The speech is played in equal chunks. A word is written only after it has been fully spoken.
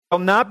shall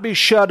not be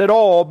shut at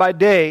all by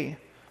day,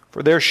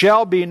 for there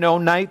shall be no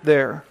night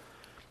there.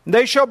 And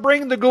they shall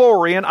bring the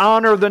glory and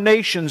honor of the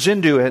nations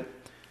into it.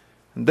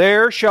 And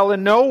there shall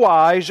in no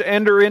wise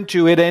enter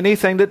into it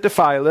anything that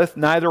defileth,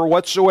 neither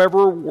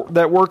whatsoever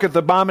that worketh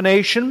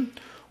abomination,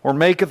 or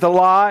maketh a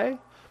lie,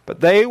 but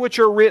they which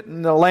are written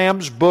in the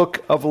Lamb's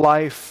book of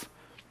life.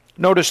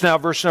 Notice now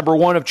verse number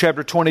 1 of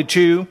chapter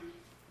 22.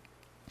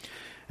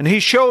 And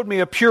he showed me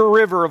a pure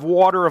river of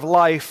water of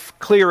life,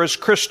 clear as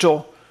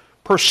crystal,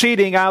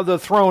 proceeding out of the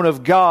throne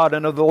of God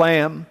and of the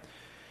Lamb.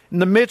 In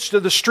the midst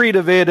of the street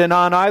of it, and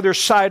on either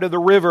side of the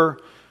river,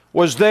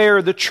 was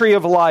there the tree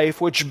of life,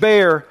 which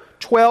bare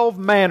 12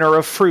 manner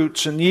of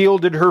fruits, and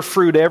yielded her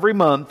fruit every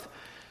month.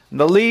 And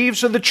the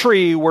leaves of the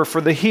tree were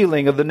for the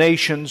healing of the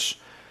nations.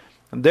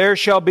 And there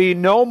shall be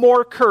no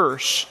more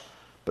curse,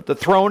 but the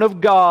throne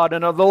of God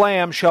and of the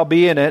Lamb shall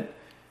be in it,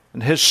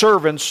 and his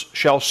servants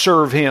shall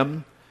serve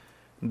him.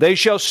 And they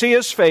shall see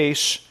his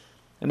face,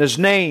 and his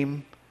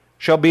name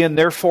shall be in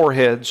their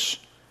foreheads.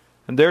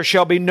 And there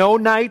shall be no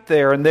night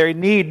there, and they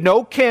need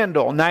no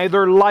candle,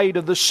 neither light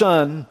of the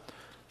sun.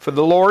 For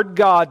the Lord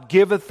God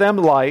giveth them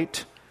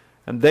light,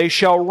 and they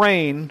shall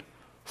reign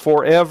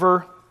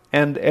forever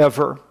and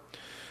ever.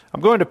 I'm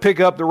going to pick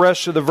up the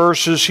rest of the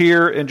verses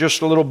here in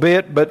just a little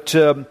bit, but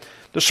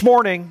this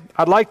morning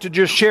I'd like to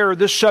just share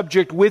this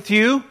subject with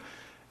you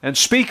and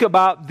speak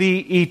about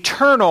the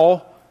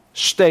eternal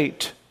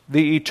state.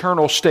 The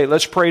eternal state.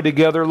 Let's pray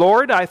together.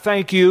 Lord, I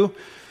thank you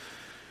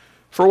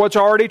for what's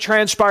already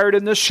transpired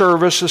in this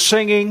service, the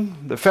singing,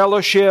 the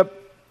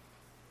fellowship,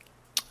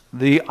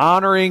 the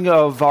honoring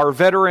of our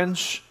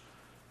veterans.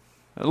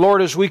 And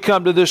Lord, as we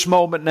come to this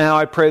moment now,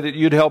 I pray that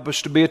you'd help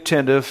us to be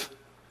attentive.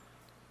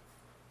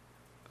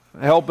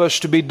 Help us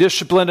to be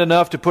disciplined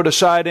enough to put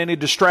aside any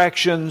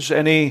distractions,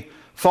 any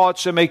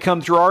thoughts that may come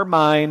through our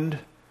mind,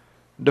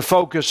 to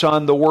focus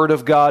on the Word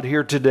of God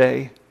here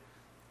today.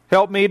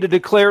 Help me to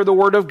declare the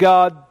Word of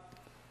God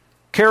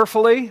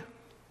carefully,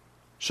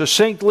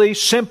 succinctly,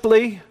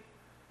 simply,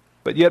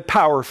 but yet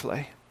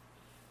powerfully.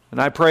 And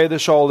I pray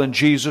this all in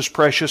Jesus'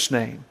 precious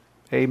name.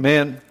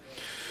 Amen.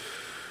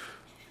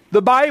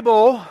 The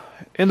Bible,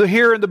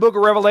 here in the book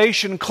of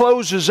Revelation,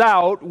 closes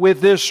out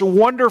with this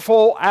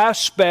wonderful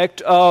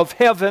aspect of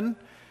heaven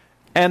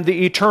and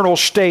the eternal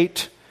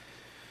state.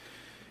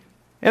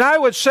 And I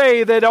would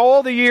say that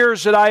all the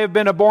years that I have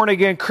been a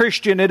born-again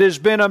Christian, it has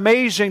been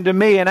amazing to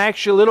me and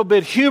actually a little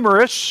bit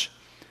humorous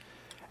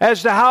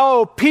as to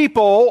how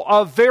people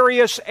of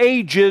various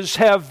ages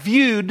have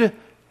viewed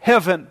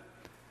heaven.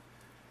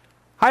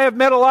 I have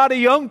met a lot of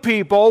young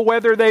people,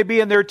 whether they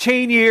be in their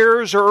teen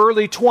years or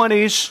early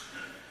 20s,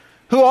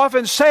 who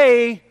often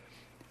say,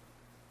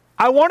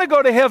 I want to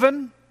go to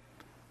heaven,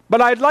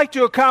 but I'd like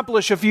to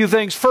accomplish a few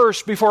things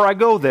first before I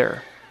go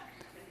there.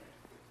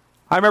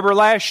 I remember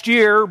last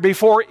year,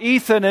 before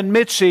Ethan and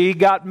Mitzi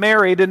got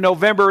married in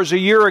November, as a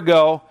year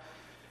ago,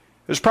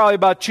 it was probably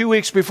about 2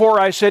 weeks before,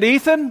 I said,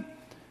 Ethan,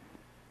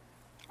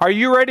 are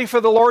you ready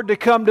for the Lord to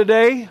come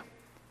today?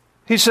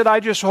 He said, I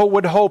just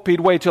would hope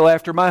he'd wait till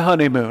after my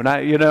honeymoon,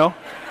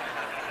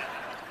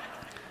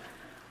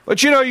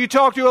 But you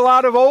talk to a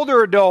lot of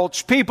older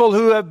adults, people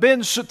who have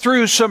been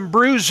through some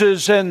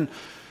bruises and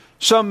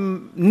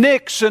some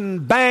nicks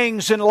and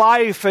bangs in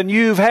life, and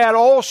you've had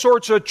all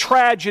sorts of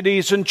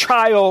tragedies and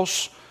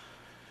trials.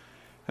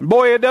 And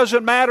boy, it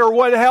doesn't matter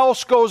what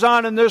else goes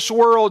on in this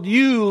world,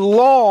 you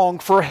long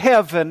for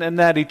heaven and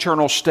that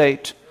eternal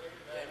state.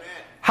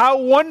 How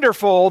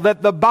wonderful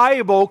that the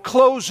Bible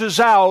closes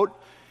out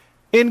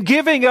in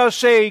giving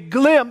us a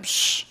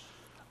glimpse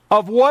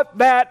of what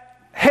that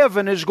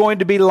heaven is going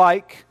to be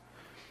like.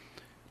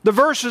 The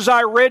verses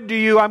I read to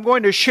you, I'm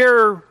going to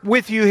share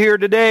with you here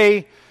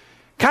today,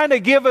 kind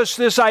of give us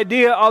this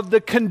idea of the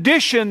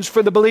conditions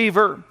for the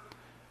believer.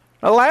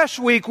 Now, last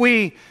week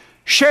we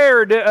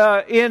shared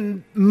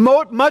in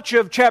much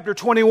of chapter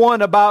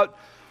 21 about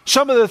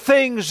some of the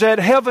things that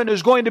heaven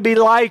is going to be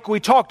like. We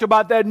talked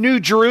about that New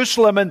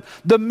Jerusalem and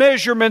the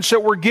measurements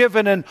that were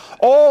given and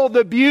all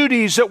the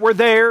beauties that were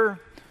there.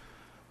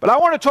 But I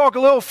want to talk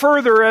a little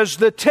further as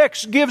the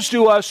text gives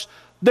to us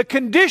the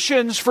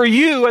conditions for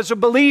you as a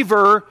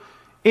believer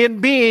in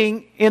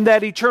being in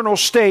that eternal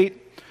state.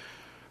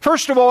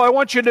 First of all, I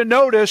want you to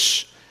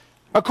notice,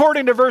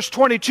 according to verse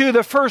 22,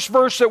 the first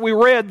verse that we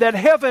read, that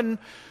heaven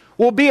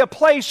will be a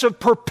place of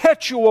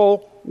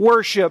perpetual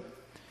worship.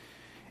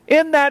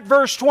 In that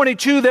verse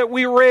 22 that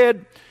we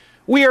read,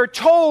 we are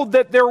told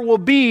that there will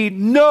be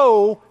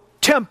no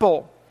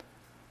temple.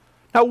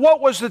 Now,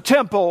 what was the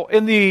temple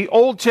in the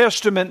Old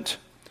Testament?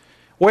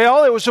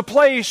 Well, it was a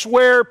place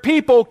where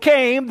people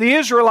came, the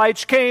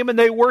Israelites came, and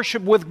they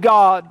worshiped with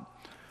God.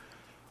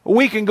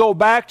 We can go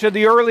back to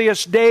the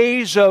earliest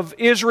days of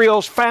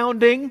Israel's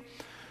founding,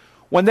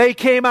 when they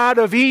came out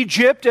of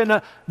Egypt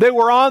and they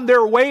were on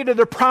their way to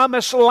the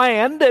promised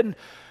land, and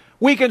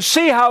we can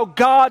see how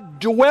God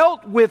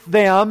dwelt with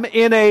them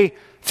in a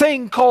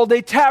thing called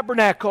a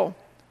tabernacle.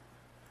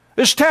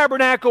 This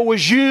tabernacle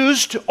was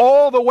used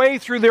all the way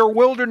through their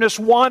wilderness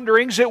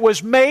wanderings. It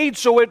was made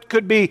so it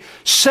could be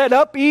set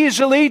up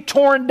easily,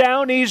 torn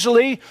down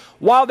easily,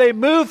 while they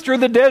moved through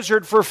the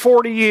desert for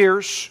 40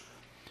 years.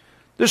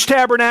 This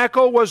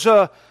tabernacle was,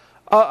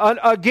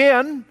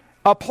 again,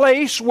 a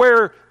place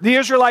where the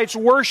Israelites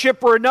worshiped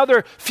for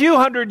another few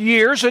hundred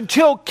years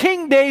until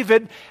King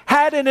David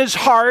had in his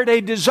heart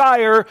a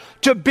desire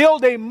to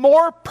build a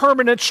more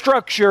permanent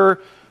structure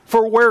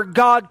for where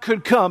God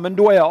could come and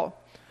dwell.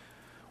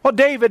 Well,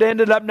 David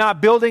ended up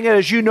not building it,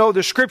 as you know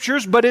the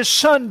scriptures, but his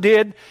son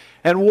did.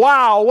 And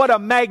wow, what a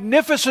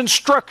magnificent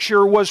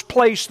structure was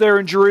placed there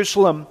in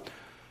Jerusalem.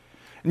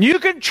 And you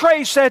can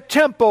trace that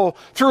temple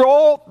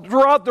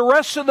throughout the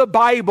rest of the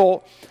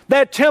Bible.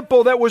 That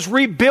temple that was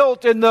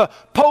rebuilt in the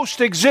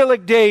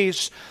post-exilic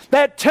days.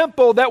 That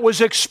temple that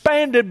was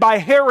expanded by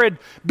Herod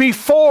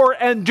before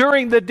and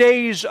during the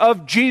days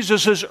of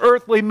Jesus'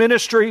 earthly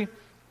ministry.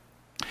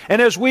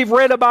 And as we've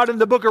read about in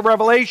the book of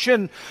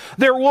Revelation,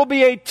 there will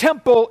be a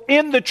temple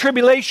in the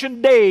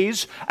tribulation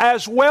days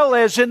as well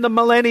as in the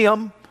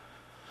millennium.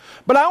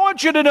 But I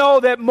want you to know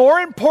that more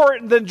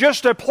important than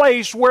just a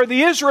place where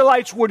the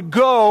Israelites would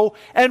go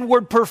and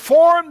would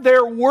perform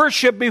their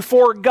worship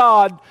before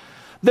God,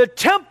 the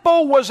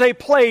temple was a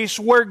place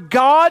where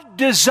God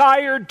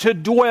desired to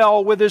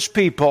dwell with His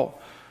people.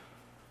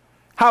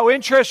 How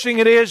interesting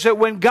it is that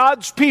when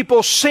God's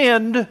people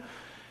sinned,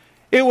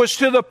 it was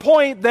to the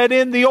point that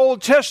in the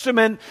Old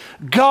Testament,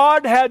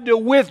 God had to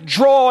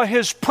withdraw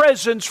His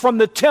presence from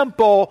the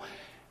temple,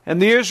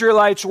 and the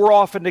Israelites were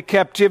off into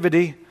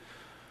captivity.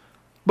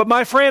 But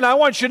my friend, I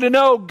want you to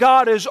know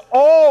God has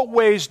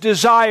always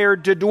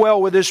desired to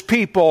dwell with His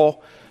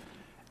people.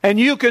 And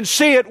you can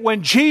see it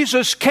when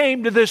Jesus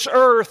came to this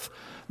earth.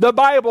 The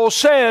Bible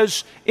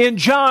says in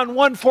John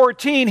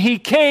 1:14, He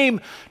came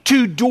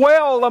to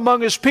dwell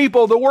among His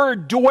people. The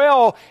word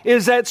dwell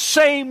is that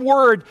same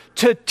word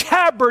to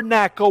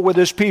tabernacle with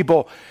His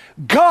people.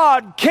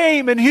 God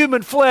came in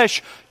human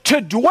flesh to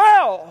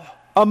dwell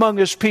among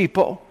His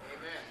people.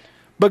 Amen.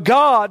 But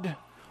God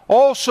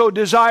also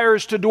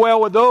desires to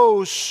dwell with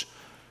those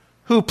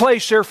who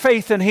place their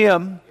faith in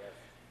Him.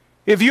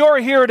 If you're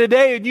here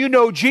today and you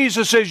know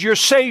Jesus as your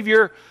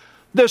Savior,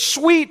 the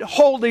sweet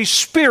Holy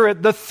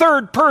Spirit, the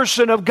third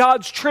person of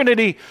God's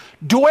Trinity,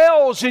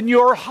 dwells in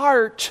your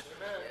heart.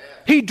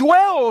 He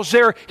dwells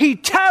there. He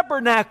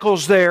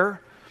tabernacles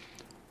there.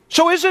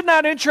 So is it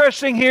not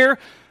interesting here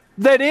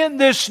that in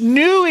this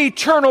new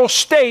eternal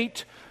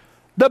state,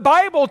 the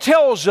Bible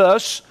tells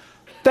us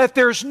that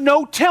there's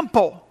no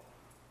temple.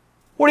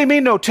 What do you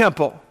mean no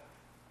temple?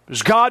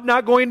 Is God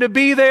not going to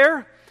be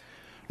there?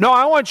 No,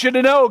 I want you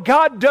to know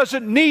God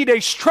doesn't need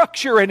a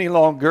structure any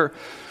longer.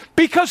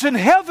 Because in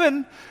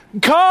heaven,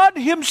 God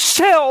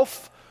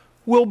Himself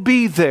will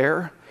be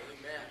there.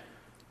 Amen.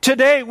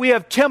 Today we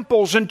have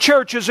temples and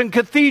churches and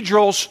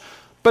cathedrals,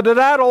 but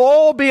that'll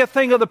all be a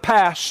thing of the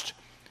past.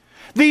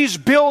 These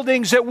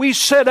buildings that we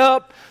set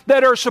up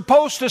that are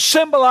supposed to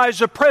symbolize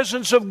the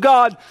presence of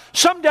God,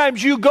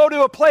 sometimes you go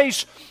to a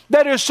place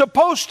that is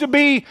supposed to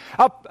be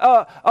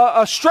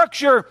a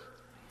structure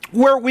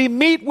where we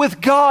meet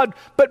with God,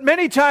 but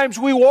many times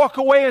we walk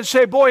away and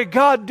say, boy,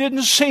 God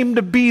didn't seem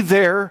to be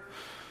there.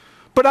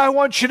 But I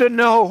want you to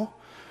know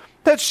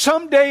that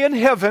someday in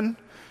heaven,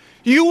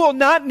 you will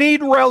not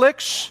need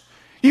relics.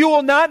 You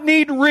will not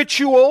need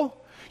ritual.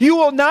 You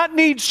will not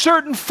need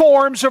certain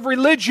forms of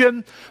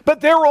religion, but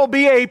there will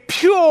be a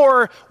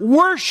pure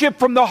worship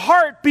from the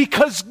heart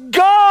because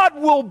God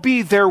will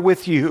be there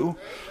with you. Amen.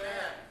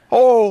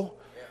 Oh,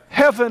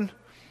 heaven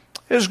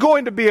is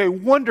going to be a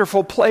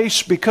wonderful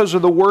place because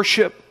of the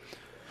worship.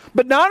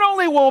 But not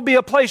only will it be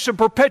a place of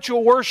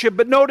perpetual worship,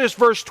 but notice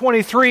verse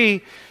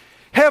 23,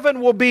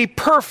 heaven will be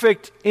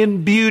perfect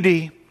in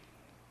beauty.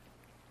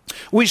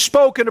 We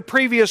spoke in a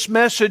previous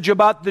message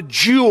about the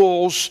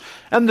jewels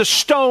and the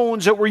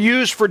stones that were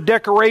used for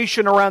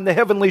decoration around the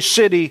heavenly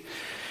city.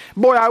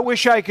 Boy, I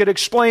wish I could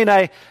explain.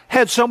 I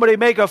had somebody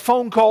make a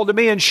phone call to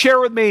me and share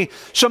with me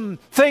some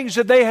things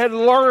that they had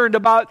learned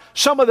about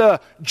some of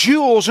the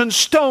jewels and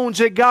stones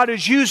that God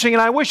is using,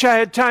 and I wish I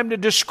had time to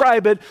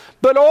describe it.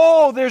 But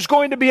there's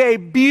going to be a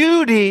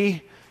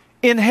beauty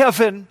in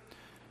heaven.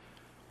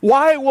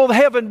 Why will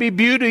heaven be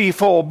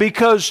beautiful?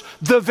 Because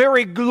the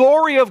very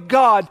glory of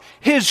God,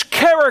 His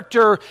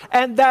character,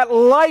 and that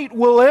light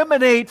will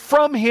emanate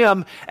from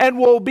Him and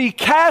will be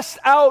cast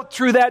out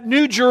through that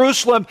new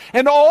Jerusalem,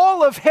 and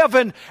all of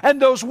heaven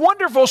and those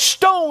wonderful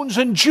stones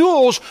and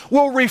jewels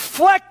will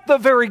reflect the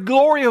very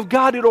glory of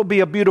God. It'll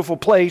be a beautiful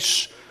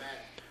place.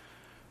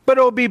 But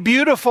it'll be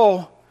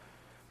beautiful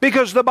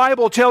because the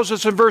Bible tells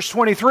us in verse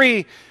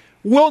 23,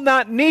 will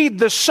not need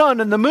the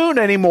sun and the moon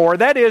anymore.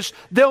 That is,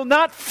 they'll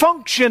not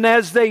function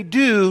as they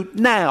do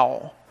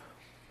now.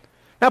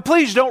 Now,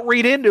 please don't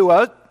read into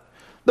it.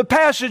 The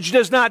passage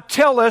does not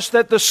tell us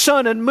that the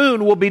sun and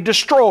moon will be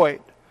destroyed.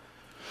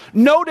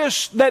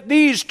 Notice that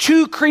these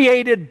two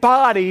created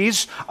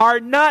bodies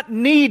are not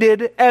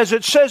needed, as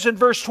it says in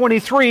verse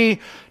 23,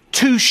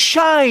 to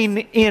shine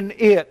in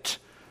it.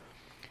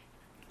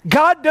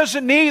 God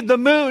doesn't need the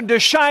moon to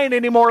shine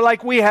anymore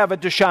like we have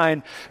it to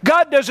shine.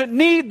 God doesn't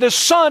need the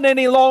sun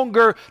any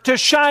longer to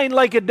shine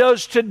like it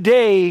does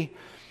today.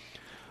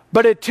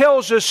 But it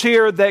tells us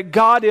here that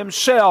God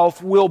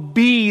Himself will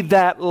be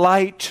that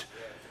light.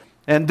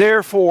 And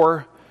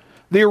therefore,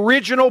 the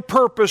original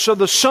purpose of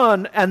the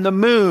sun and the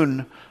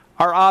moon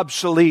are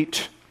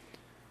obsolete.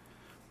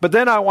 But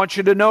then I want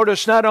you to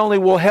notice, not only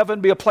will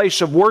heaven be a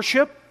place of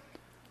worship,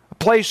 a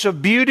place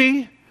of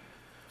beauty,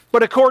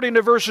 but according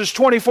to verses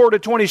 24 to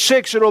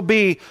 26, it'll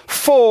be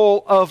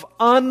full of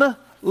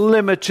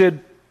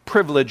unlimited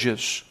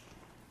privileges.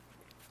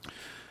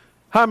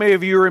 How many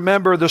of you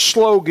remember the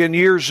slogan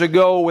years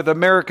ago with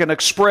American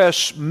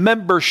Express,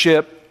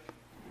 membership?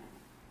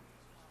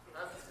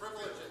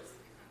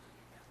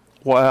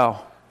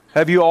 Wow.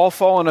 Have you all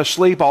fallen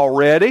asleep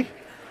already?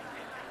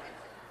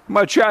 I'm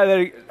going to try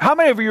that. How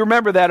many of you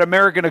remember that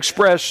American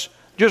Express?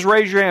 Just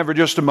raise your hand for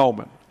just a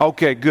moment.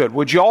 Okay, good.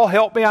 Would you all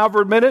help me out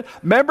for a minute?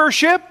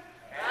 Membership?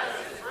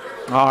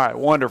 All right,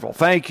 wonderful.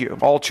 Thank you.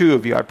 All two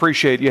of you. I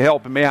appreciate you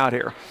helping me out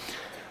here.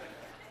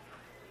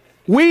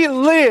 We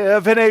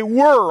live in a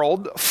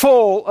world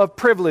full of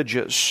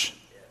privileges.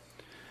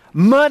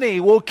 Money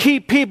will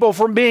keep people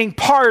from being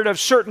part of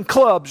certain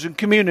clubs and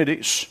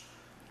communities.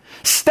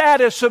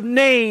 Status of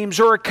names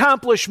or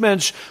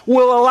accomplishments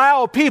will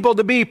allow people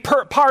to be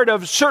part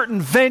of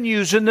certain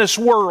venues in this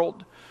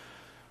world.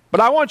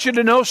 But I want you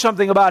to know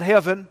something about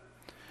heaven.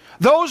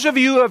 Those of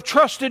you who have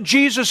trusted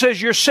Jesus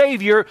as your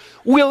Savior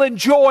will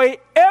enjoy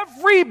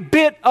every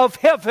bit of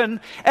heaven,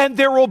 and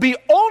there will be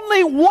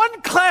only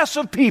one class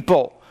of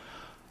people,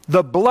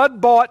 the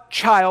blood-bought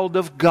child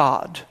of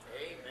God.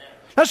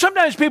 Now,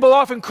 sometimes people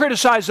often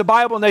criticize the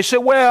Bible and they say,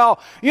 well,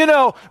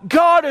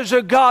 God is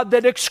a God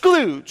that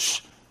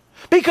excludes.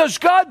 Because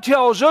God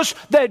tells us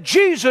that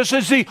Jesus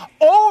is the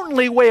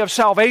only way of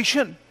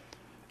salvation.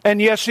 And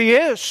yes, He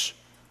is.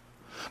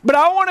 But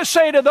I want to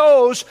say to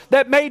those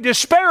that may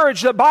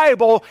disparage the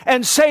Bible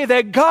and say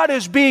that God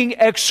is being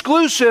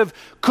exclusive,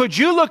 could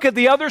you look at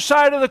the other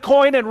side of the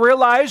coin and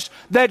realize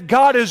that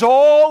God is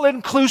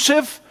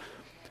all-inclusive?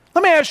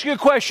 Let me ask you a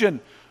question.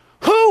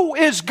 Who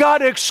is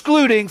God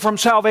excluding from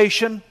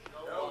salvation?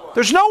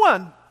 There's no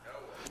one.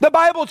 The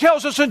Bible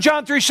tells us in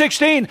John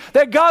 3:16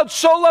 that God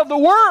so loved the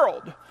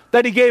world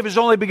that He gave His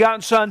only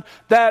begotten Son,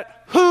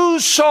 that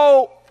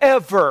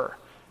whosoever,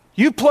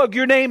 you plug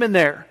your name in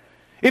there.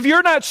 If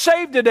you're not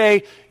saved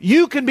today,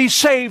 you can be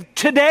saved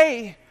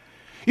today.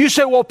 You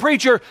say, well,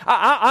 preacher,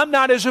 I'm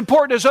not as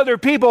important as other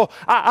people.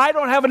 I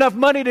don't have enough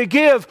money to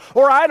give,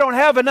 or I don't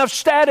have enough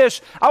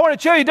status. I want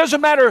to tell you, it doesn't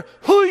matter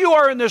who you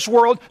are in this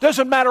world.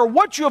 Doesn't matter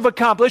what you have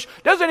accomplished.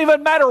 Doesn't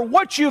even matter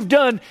what you've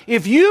done.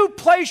 If you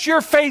place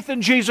your faith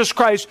in Jesus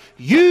Christ,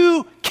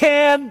 you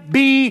can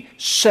be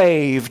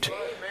saved.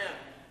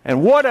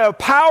 And what a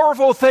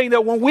powerful thing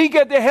that when we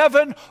get to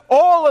heaven,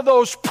 all of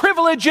those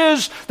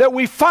privileges that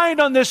we find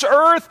on this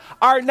earth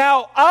are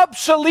now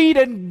obsolete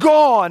and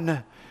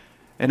gone.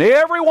 And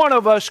every one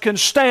of us can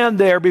stand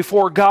there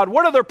before God.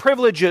 What are the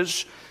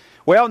privileges?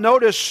 Well,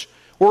 notice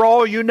we're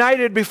all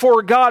united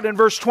before God in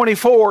verse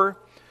 24.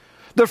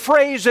 The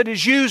phrase that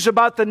is used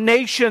about the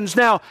nations.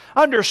 Now,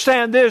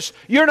 understand this.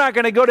 You're not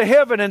going to go to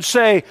heaven and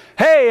say,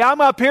 hey,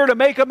 I'm up here to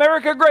make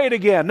America great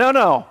again.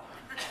 No.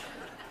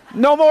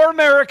 No more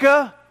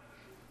America.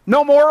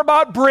 No more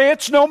about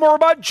Brits, no more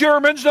about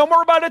Germans, no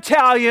more about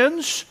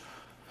Italians.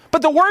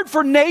 But the word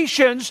for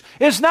nations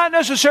is not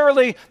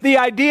necessarily the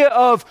idea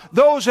of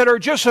those that are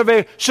just of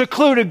a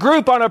secluded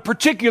group on a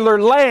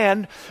particular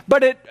land,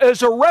 but it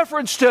is a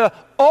reference to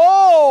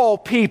all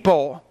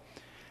people.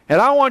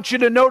 And I want you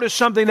to notice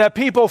something, that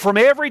people from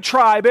every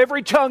tribe,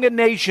 every tongue and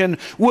nation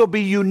will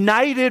be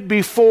united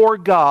before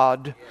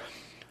God.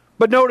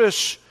 But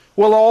notice,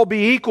 we'll all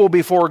be equal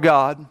before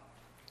God.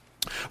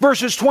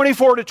 Verses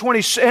 24 to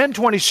 20 and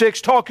 26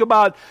 talk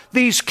about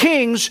these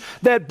kings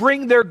that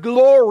bring their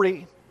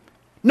glory.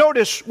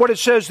 Notice what it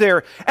says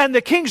there. And the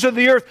kings of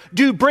the earth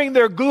do bring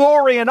their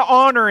glory and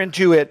honor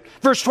into it.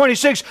 Verse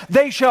 26,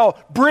 they shall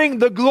bring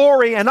the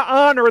glory and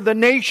honor of the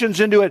nations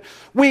into it.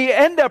 We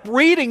end up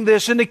reading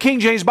this in the King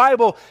James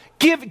Bible,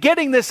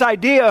 getting this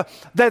idea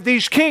that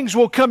these kings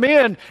will come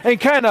in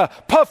and kind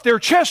of puff their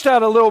chest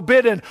out a little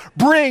bit and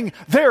bring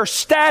their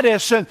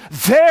status and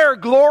their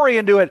glory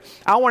into it.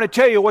 I want to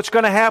tell you what's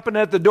going to happen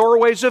at the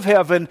doorways of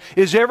heaven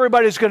is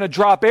everybody's going to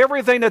drop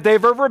everything that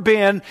they've ever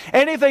been,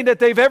 anything that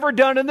they've ever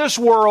done in this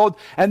world,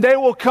 and they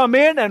will come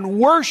in and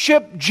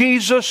worship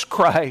Jesus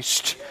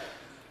Christ.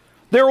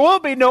 There will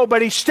be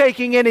nobody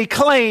staking any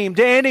claim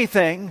to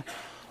anything.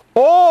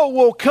 All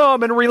will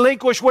come and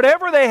relinquish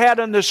whatever they had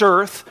on this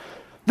earth.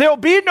 There'll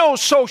be no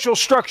social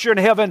structure in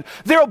heaven.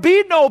 There'll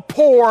be no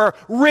poor,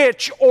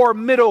 rich, or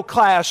middle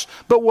class,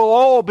 but we'll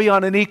all be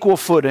on an equal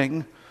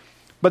footing.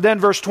 But then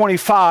verse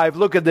 25,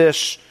 look at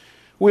this.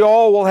 We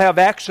all will have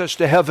access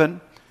to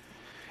heaven.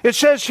 It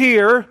says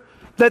here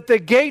that the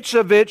gates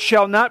of it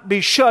shall not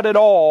be shut at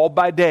all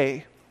by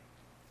day.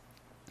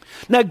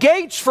 Now,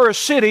 gates for a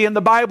city in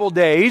the Bible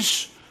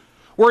days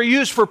were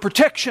used for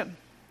protection.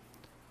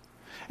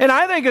 And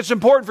I think it's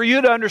important for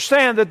you to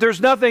understand that there's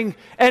nothing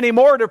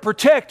anymore to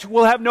protect.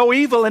 We'll have no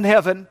evil in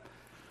heaven.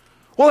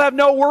 We'll have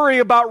no worry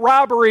about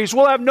robberies.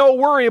 We'll have no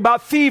worry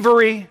about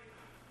thievery.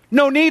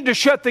 No need to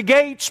shut the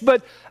gates.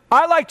 But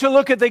I like to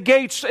look at the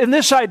gates in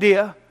this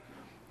idea,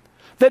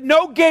 that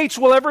no gates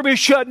will ever be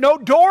shut, no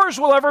doors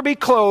will ever be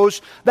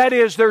closed. That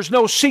is, there's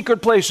no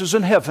secret places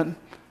in heaven.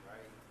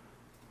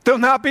 There'll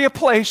not be a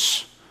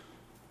place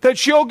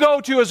that you'll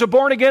go to as a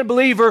born-again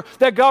believer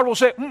that God will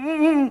say,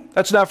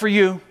 that's not for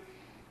you.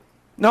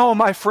 No,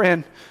 my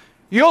friend,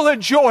 you'll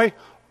enjoy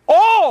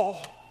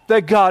all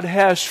that God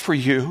has for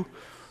you.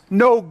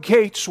 No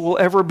gates will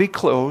ever be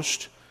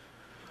closed.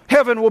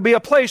 Heaven will be a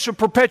place of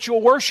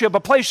perpetual worship, a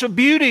place of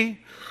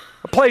beauty,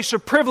 a place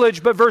of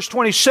privilege. But verse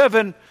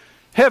 27,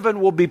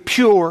 heaven will be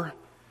pure.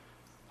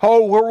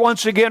 Oh, we're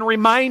once again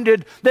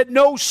reminded that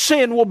no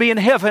sin will be in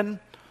heaven.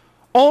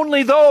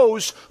 Only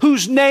those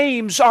whose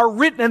names are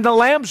written in the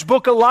Lamb's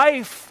book of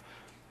life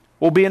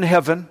will be in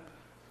heaven.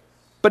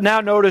 But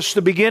now notice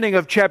the beginning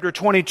of chapter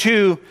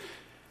 22.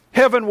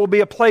 Heaven will be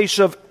a place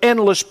of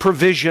endless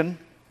provision.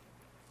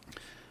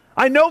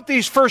 I note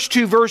these first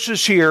two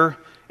verses here.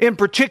 In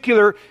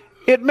particular,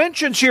 it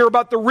mentions here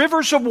about the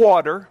rivers of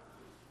water,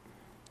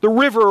 the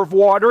river of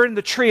water and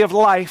the tree of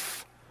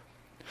life.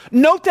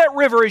 Note that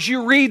river as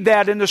you read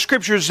that in the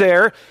scriptures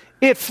there.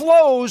 It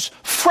flows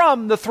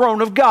from the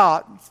throne of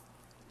God.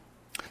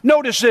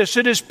 Notice this,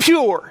 it is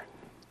pure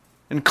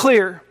and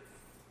clear.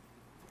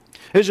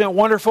 Isn't it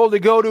wonderful to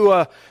go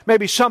to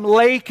maybe some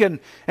lake and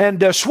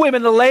swim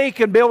in the lake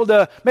and be able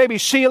to maybe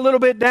see a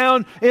little bit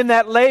down in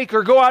that lake,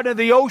 or go out into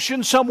the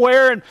ocean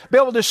somewhere and be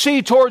able to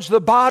see towards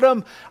the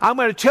bottom? I'm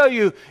going to tell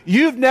you,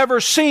 you've never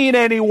seen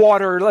any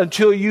water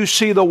until you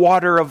see the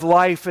water of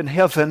life in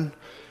heaven.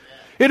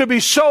 It'll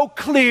be so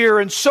clear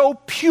and so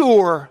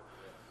pure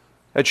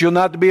that you'll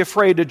not be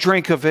afraid to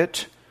drink of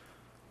it.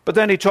 But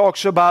then he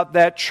talks about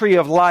that tree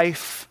of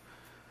life.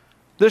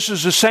 This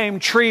is the same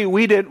tree.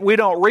 We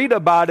don't read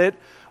about it,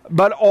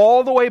 but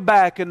all the way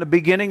back in the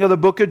beginning of the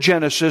book of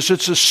Genesis,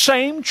 it's the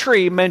same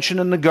tree mentioned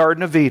in the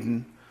Garden of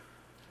Eden.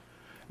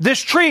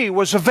 This tree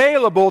was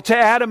available to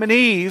Adam and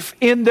Eve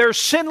in their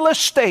sinless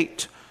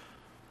state.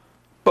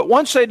 But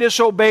once they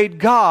disobeyed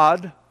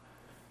God,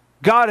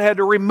 God had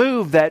to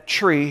remove that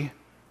tree,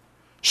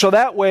 so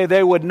that way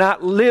they would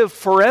not live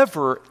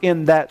forever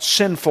in that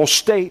sinful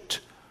state.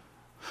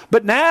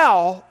 But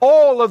now,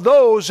 all of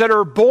those that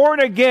are born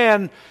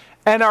again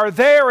and are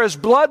there as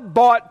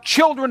blood-bought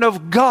children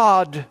of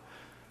God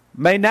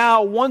may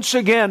now once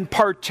again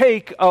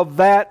partake of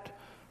that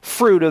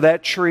fruit of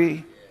that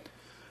tree.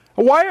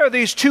 Why are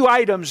these two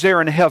items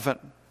there in heaven?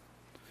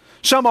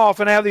 Some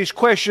often have these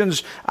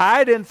questions.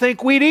 I didn't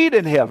think we'd eat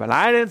in heaven.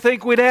 I didn't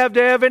think we'd have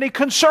to have any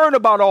concern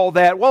about all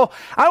that. Well,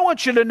 I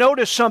want you to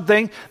notice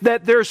something,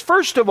 that there's,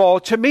 first of all,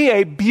 to me,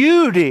 a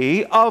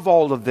beauty of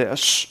all of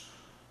this.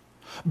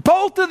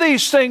 Both of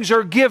these things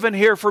are given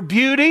here for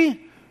beauty,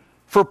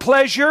 for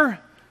pleasure,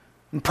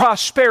 and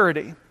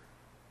prosperity.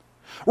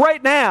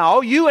 Right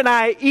now, you and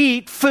I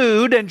eat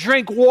food and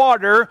drink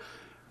water.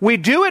 We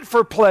do it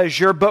for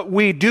pleasure, but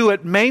we do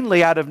it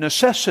mainly out of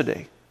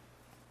necessity.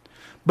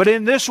 But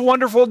in this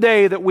wonderful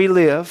day that we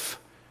live,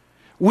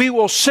 we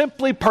will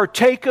simply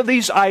partake of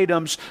these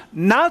items,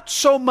 not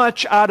so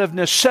much out of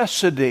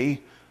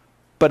necessity,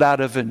 but out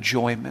of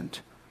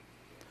enjoyment.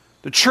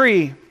 The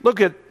tree, look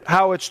at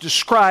how it's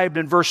described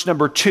in verse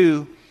number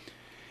 2.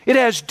 It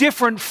has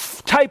different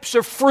types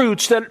of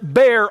fruits that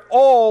bear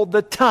all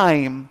the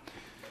time.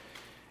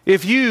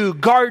 If you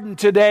garden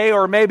today,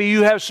 or maybe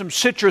you have some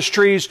citrus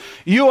trees,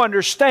 you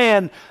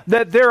understand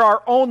that there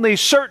are only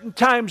certain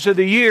times of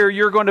the year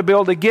you're going to be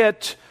able to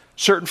get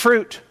certain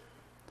fruit.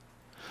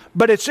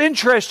 But it's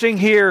interesting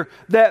here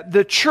that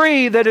the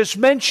tree that is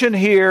mentioned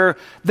here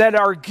that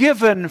are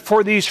given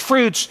for these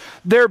fruits,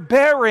 they're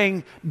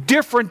bearing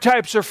different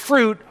types of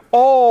fruit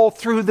all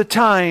through the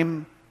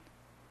time.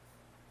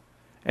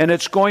 And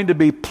it's going to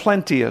be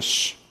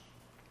plenteous.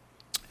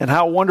 And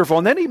how wonderful.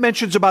 And then he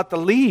mentions about the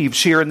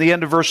leaves here in the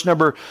end of verse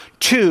number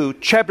 2,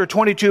 chapter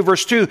 22,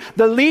 verse 2.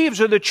 The leaves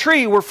of the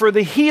tree were for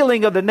the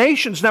healing of the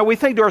nations. Now we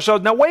think to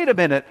ourselves, now wait a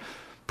minute.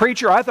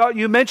 Preacher, I thought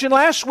you mentioned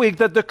last week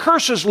that the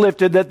curse is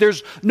lifted, that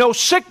there's no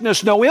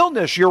sickness, no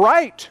illness. You're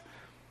right.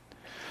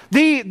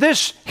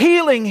 This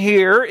healing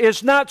here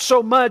is not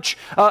so much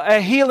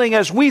a healing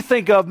as we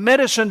think of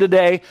medicine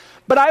today,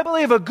 but I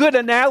believe a good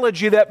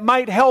analogy that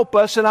might help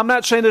us, and I'm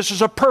not saying this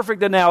is a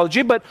perfect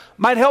analogy, but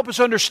might help us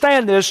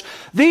understand this.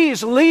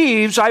 These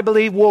leaves, I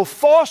believe, will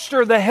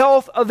foster the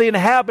health of the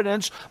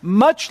inhabitants,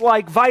 much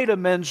like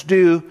vitamins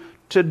do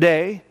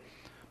today.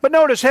 But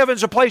notice,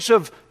 heaven's a place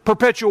of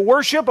perpetual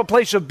worship, a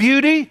place of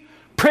beauty,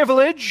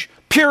 privilege,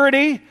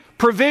 purity,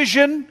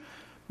 provision.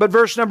 But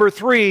verse number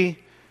 3,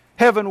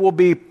 heaven will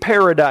be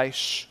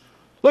paradise.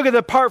 Look at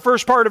the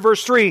first part of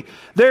verse 3.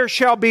 There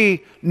shall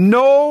be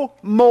no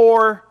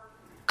more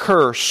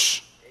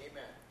curse.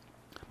 Amen.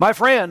 My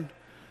friend,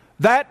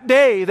 that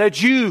day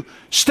that you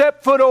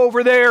step foot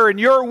over there and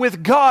you're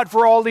with God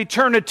for all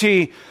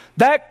eternity,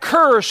 that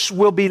curse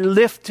will be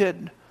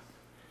lifted.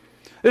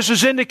 This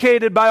is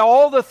indicated by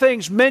all the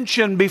things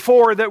mentioned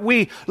before that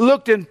we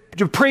looked in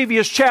the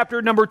previous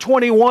chapter, number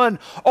 21,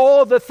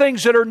 all the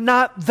things that are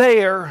not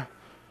there.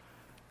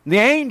 The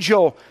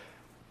angel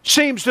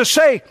seems to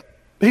say,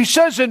 he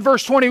says in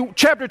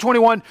chapter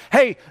 21,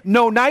 hey,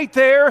 no night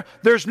there,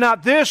 there's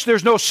not this,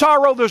 there's no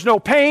sorrow, there's no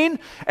pain.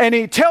 And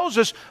he tells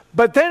us,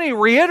 but then he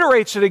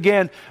reiterates it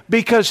again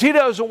because he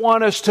doesn't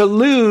want us to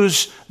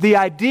lose the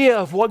idea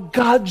of what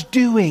God's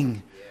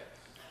doing.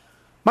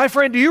 My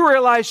friend, do you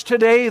realize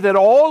today that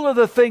all of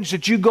the things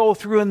that you go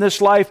through in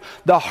this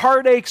life, the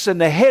heartaches and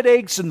the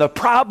headaches and the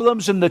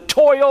problems and the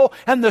toil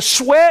and the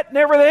sweat and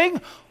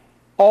everything,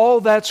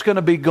 all that's going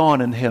to be gone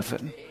in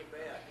heaven.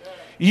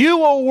 You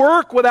will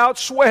work without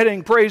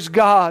sweating, praise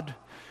God.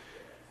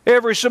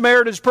 Every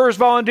Samaritan's Purse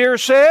volunteer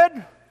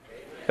said,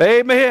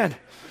 Amen.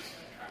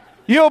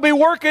 You'll be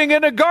working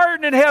in a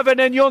garden in heaven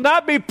and you'll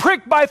not be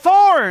pricked by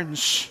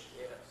thorns.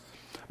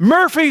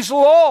 Murphy's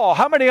Law.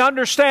 How many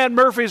understand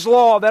Murphy's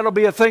Law? That'll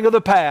be a thing of the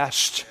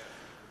past.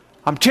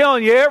 I'm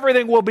telling you,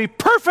 everything will be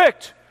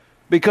perfect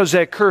because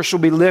that curse will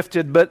be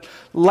lifted. But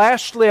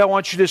lastly, I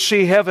want you to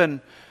see heaven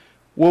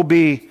will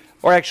be,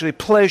 or actually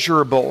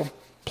pleasurable.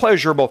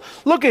 Pleasurable.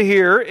 Look at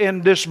here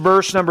in this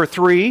verse number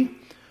 3.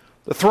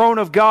 The throne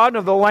of God and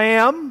of the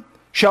Lamb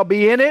shall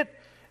be in it.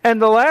 And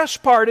the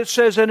last part it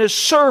says, and his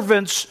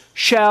servants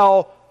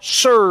shall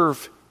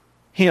serve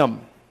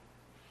him.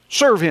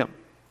 Serve him.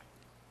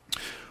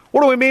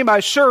 What do we mean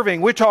by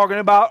serving? We're talking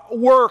about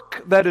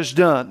work that is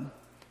done.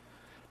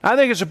 I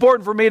think it's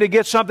important for me to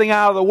get something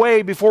out of the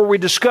way before we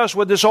discuss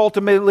what this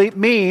ultimately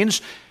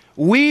means.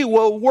 We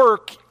will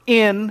work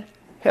in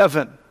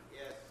heaven.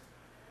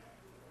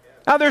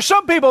 Now, there's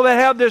some people that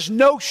have this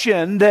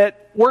notion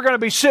that we're going to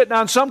be sitting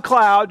on some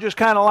cloud, just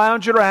kind of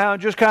lounging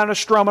around, just kind of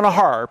strumming a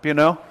harp, you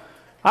know.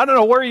 I don't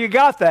know where you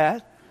got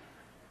that.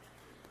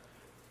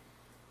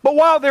 But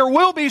while there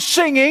will be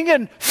singing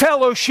and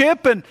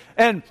fellowship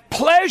and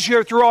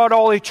pleasure throughout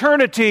all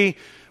eternity,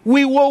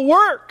 we will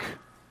work.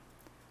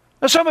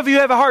 Now, some of you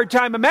have a hard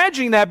time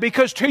imagining that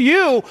because to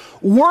you,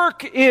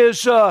 work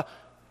is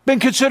been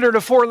considered a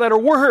 4-letter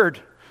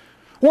word.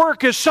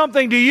 Work is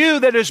something to you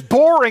that is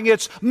boring,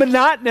 it's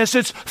monotonous,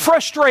 it's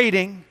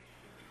frustrating.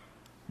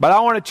 But I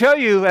want to tell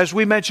you, as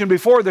we mentioned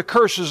before, the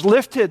curse is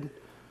lifted.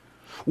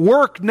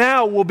 Work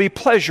now will be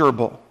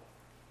pleasurable.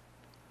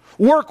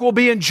 Work will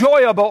be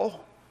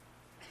enjoyable.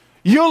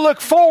 You look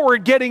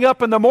forward getting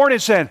up in the morning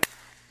saying,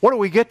 what do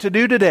we get to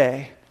do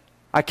today?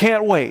 I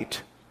can't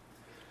wait.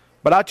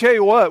 But I tell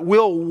you what,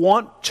 we'll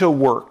want to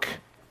work.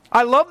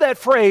 I love that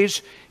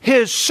phrase,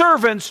 his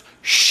servants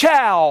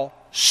shall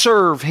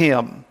serve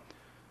him.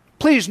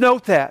 Please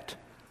note that.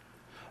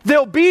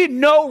 There'll be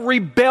no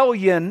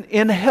rebellion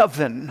in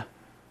heaven.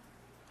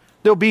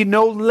 There'll be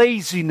no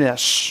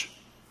laziness.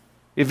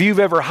 If you've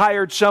ever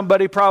hired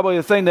somebody, probably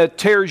the thing that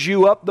tears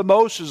you up the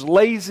most is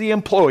lazy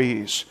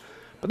employees.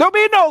 But there'll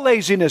be no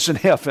laziness in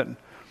heaven.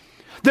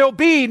 There'll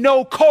be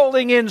no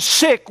calling in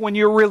sick when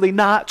you're really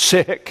not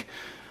sick.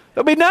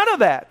 There'll be none of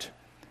that.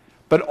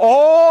 But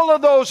all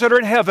of those that are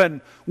in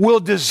heaven will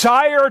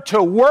desire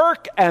to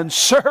work and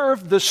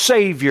serve the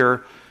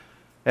Savior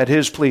at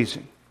His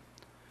pleasing.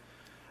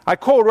 I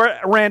quote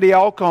Randy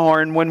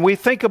Alcorn, when we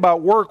think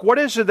about work, what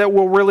is it that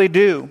we'll really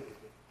do?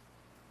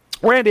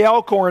 Randy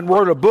Alcorn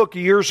wrote a book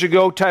years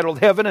ago titled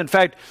Heaven. In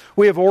fact,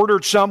 we have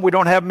ordered some. We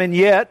don't have them in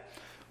yet.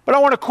 But I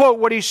want to quote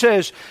what he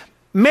says.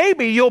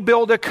 Maybe you'll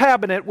build a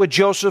cabinet with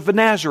Joseph of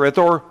Nazareth,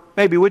 or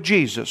maybe with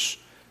Jesus.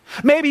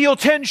 Maybe you'll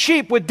tend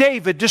sheep with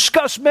David,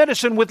 discuss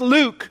medicine with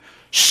Luke,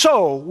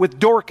 sew with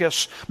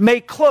Dorcas,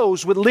 make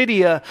clothes with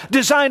Lydia,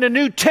 design a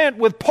new tent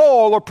with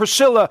Paul or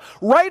Priscilla,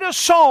 write a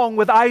song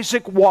with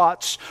Isaac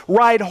Watts,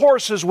 ride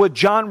horses with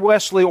John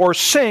Wesley, or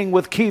sing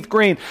with Keith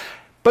Green.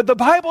 But the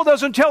Bible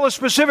doesn't tell us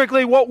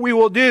specifically what we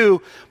will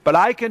do, but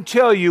I can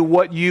tell you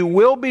what you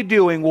will be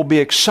doing will be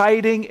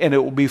exciting and it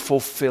will be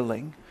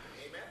fulfilling.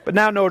 Amen. But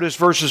now notice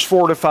verses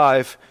 4 to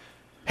 5.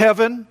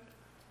 Heaven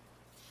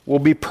will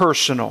be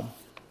personal.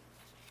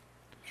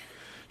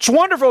 It's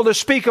wonderful to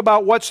speak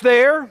about what's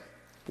there,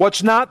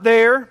 what's not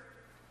there,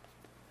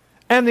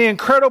 and the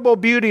incredible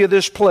beauty of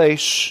this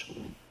place.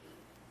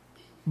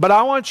 But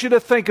I want you to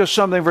think of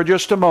something for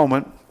just a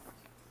moment.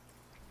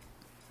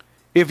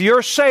 If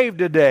you're saved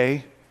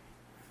today,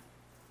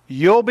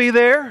 you'll be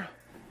there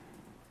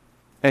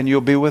and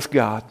you'll be with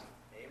God.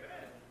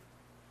 Amen.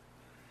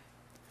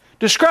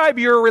 Describe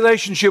your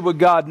relationship with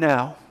God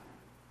now.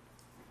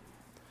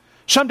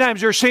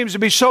 Sometimes there seems to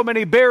be so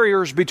many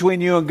barriers between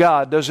you and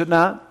God, does it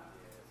not?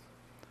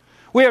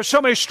 We have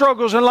so many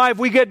struggles in life.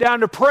 We get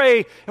down to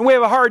pray and we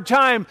have a hard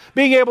time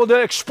being able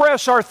to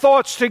express our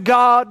thoughts to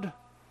God.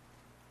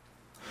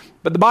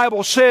 But the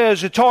Bible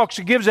says, it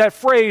gives that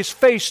phrase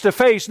face to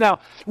face. Now,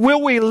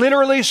 will we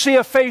literally see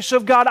a face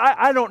of God?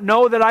 I don't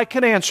know that I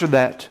can answer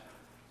that.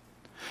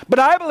 But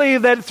I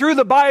believe that through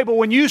the Bible,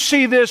 when you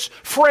see this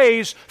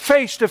phrase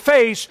face to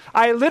face,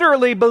 I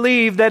literally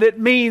believe that it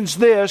means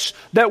this,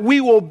 that we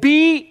will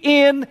be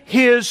in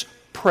His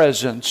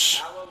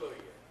presence.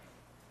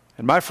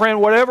 And my friend,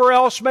 whatever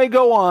else may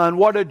go on,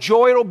 what a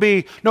joy it'll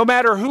be, no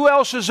matter who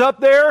else is up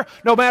there,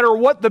 no matter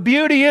what the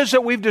beauty is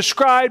that we've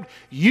described,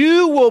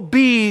 you will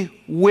be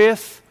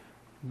with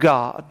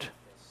God.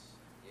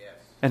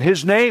 And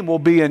His name will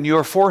be in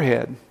your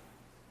forehead.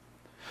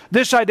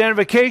 This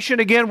identification,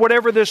 again,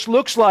 whatever this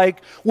looks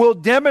like, will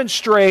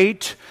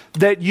demonstrate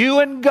that you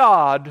and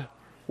God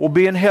will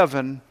be in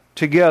heaven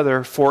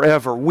together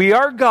forever. We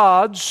are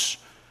God's,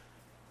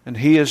 and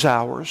He is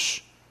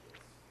ours.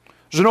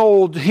 There's an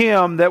old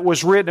hymn that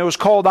was written. It was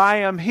called, I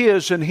Am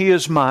His and He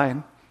is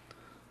Mine.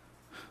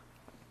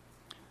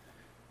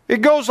 It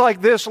goes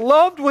like this: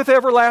 loved with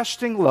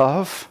everlasting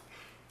love,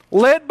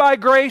 led by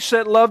grace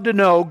that love to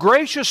know,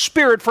 gracious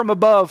Spirit from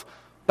above,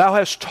 Thou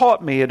hast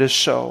taught me it is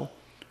so.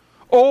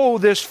 Oh,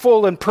 this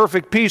full and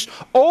perfect peace.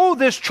 Oh,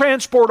 this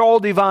transport all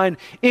divine,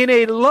 in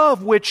a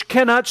love which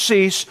cannot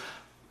cease.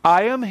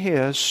 I am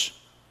His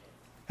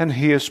and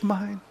He is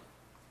mine.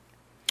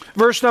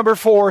 Verse number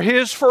 4,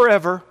 His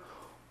forever,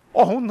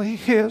 only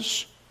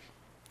His.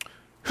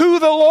 Who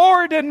the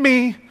Lord and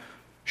me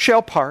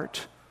shall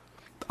part.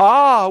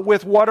 Ah,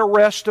 with what a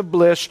rest of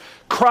bliss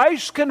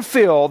Christ can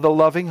fill the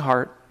loving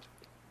heart.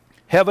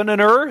 Heaven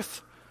and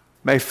earth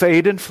may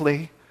fade and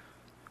flee.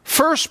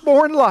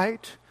 Firstborn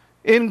light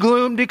in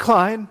gloom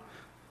decline.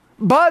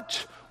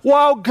 But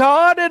while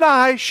God and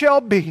I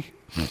shall be,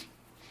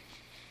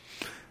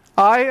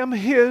 I am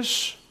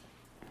His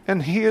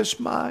and He is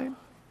mine.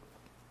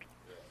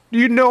 Do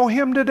you know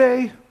Him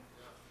today?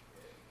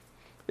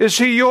 Is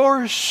He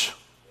yours?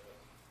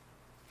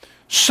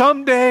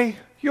 Someday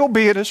you'll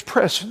be in His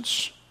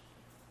presence.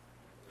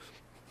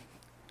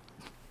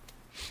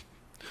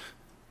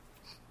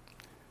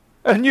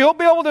 And you'll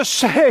be able to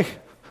say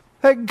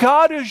that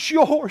God is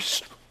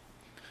yours.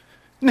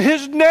 And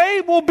His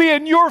name will be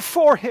in your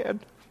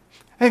forehead.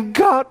 And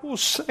God will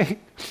say,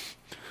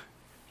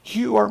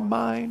 you are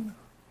mine.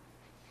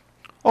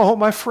 Oh,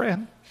 my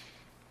friend,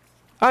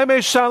 I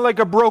may sound like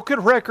a broken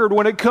record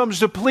when it comes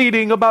to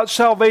pleading about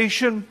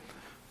salvation,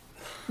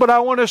 but I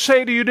want to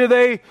say to you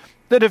today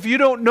that if you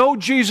don't know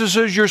Jesus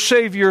as your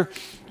Savior,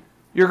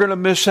 you're going to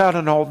miss out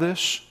on all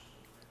this.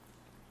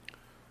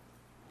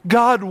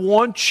 God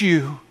wants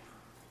you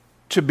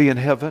to be in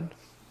heaven.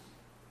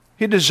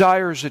 He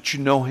desires that you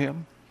know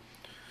Him.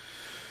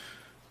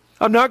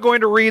 I'm not going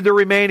to read the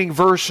remaining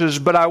verses,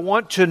 but I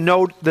want to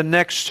note the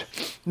next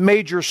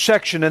major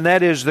section, and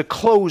that is the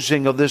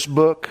closing of this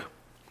book.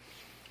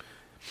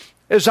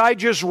 As I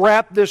just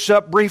wrap this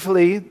up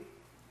briefly,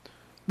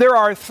 there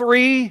are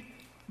three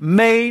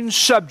main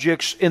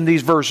subjects in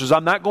these verses.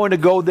 I'm not going to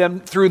go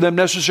through them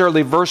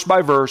necessarily verse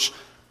by verse,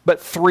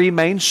 but three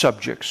main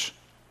subjects.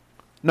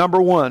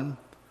 Number one,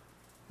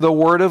 the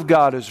Word of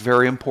God is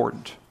very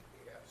important.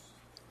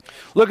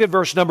 Look at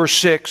verse number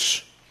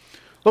 6.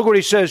 Look what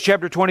he says,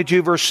 chapter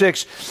 22, verse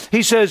 6.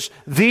 He says,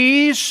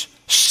 these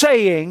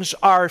sayings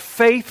are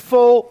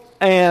faithful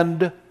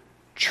and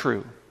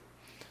true.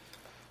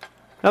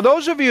 Now,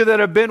 those of you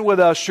that have been with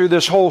us through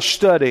this whole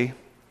study,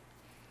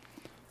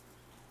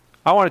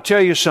 I want to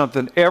tell you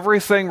something.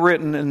 Everything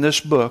written in this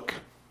book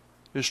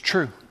is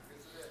true.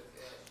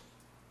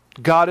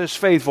 God is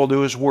faithful to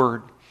His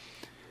Word.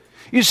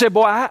 You say,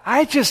 boy,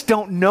 I just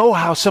don't know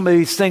how some of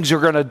these things are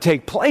going to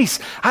take place.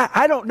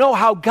 I don't know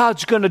how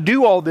God's going to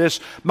do all this.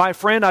 My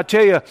friend, I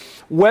tell you,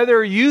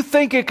 whether you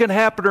think it can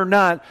happen or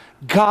not,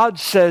 God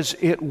says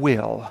it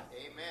will.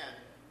 Amen.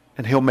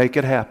 And He'll make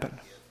it happen.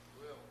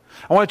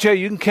 I want to tell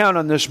you, you can count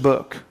on this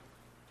book.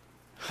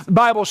 The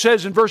Bible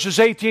says in verses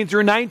 18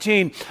 through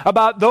 19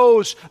 about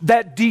those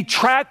that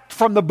detract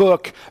from the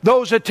book,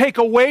 those that take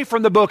away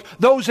from the book,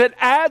 those that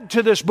add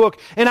to this book.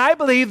 And I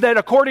believe that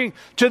according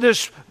to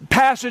this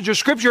passage of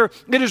Scripture,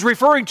 it is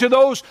referring to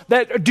those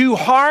that do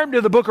harm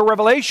to the book of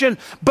Revelation,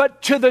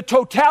 but to the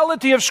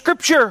totality of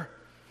Scripture.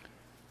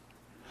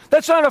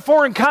 That's not a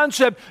foreign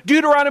concept.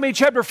 Deuteronomy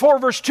chapter 4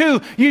 verse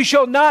 2, you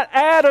shall not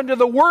add unto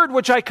the word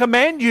which I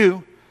command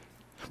you.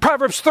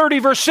 Proverbs 30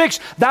 verse 6,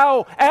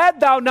 add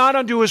thou not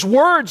unto His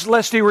words,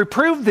 lest He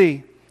reprove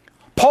thee.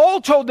 Paul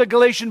told the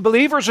Galatian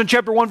believers in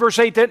chapter 1 verse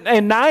 8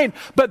 and 9,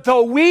 but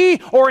though we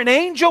or an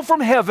angel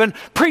from heaven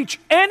preach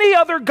any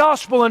other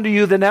gospel unto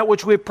you than that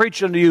which we have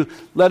preached unto you,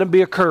 let him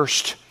be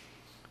accursed.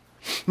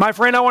 My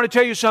friend, I want to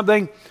tell you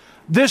something.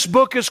 This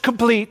book is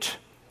complete.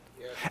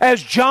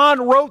 As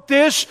John wrote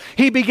this,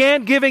 he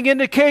began giving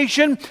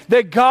indication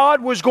that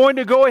God was going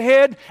to go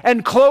ahead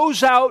and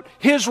close out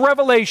His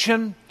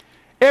revelation.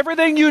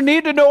 Everything you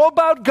need to know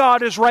about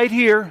God is right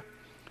here.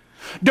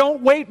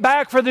 Don't wait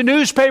back for the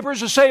newspapers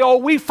to say, oh,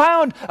 we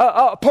found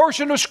a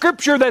portion of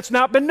Scripture that's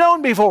not been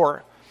known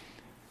before.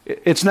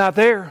 It's not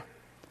there.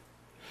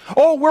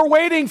 Oh, we're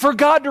waiting for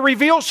God to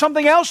reveal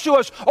something else to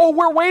us. Oh,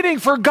 we're waiting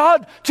for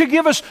God to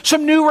give us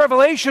some new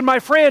revelation, my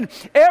friend.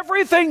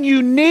 Everything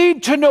you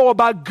need to know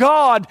about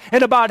God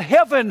and about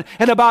heaven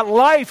and about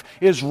life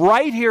is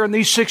right here in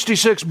these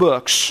 66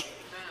 books.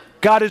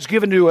 God has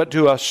given it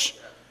to us.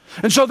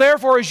 And so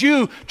therefore, as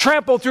you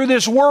trample through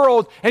this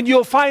world, and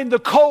you'll find the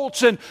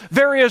cults and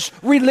various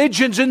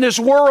religions in this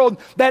world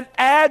that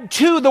add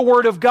to the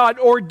Word of God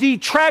or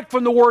detract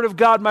from the Word of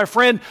God, my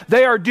friend,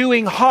 they are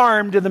doing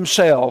harm to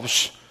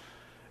themselves.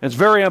 It's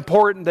very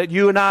important that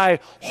you and I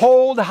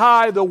hold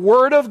high the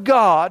Word of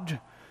God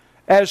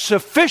as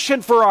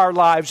sufficient for our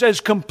lives,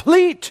 as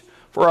complete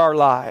for our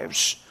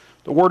lives.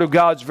 The Word of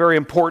God is very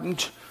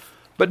important.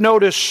 But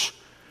notice,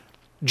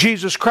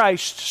 Jesus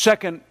Christ's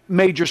second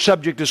major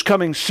subject is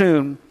coming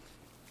soon.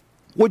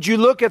 Would you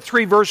look at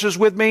 3 verses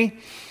with me?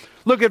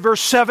 Look at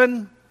verse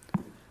 7.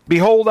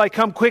 Behold, I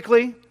come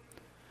quickly.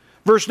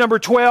 Verse number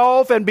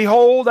 12, and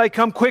behold, I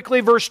come quickly.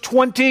 Verse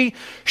 20,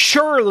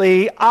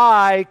 surely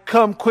I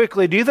come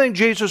quickly. Do you think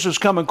Jesus is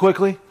coming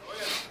quickly?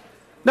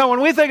 Now,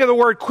 when we think of the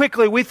word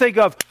quickly, we think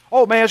of,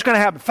 oh man, it's going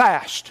to happen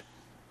fast.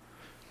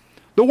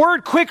 The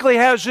word quickly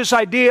has this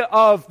idea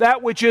of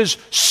that which is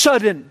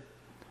sudden.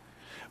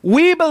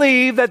 We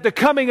believe that the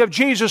coming of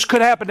Jesus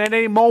could happen at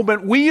any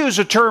moment. We use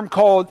a term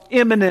called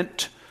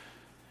imminent.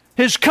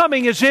 His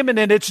coming is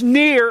imminent. It's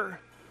near.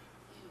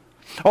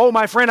 Oh,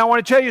 my friend, I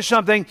want to tell you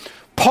something.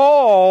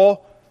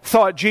 Paul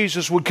thought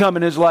Jesus would come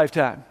in his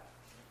lifetime.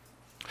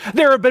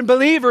 There have been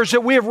believers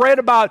that we have read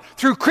about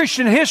through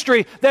Christian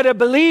history that have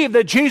believed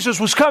that Jesus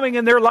was coming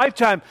in their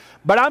lifetime.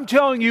 But I'm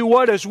telling you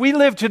what, as we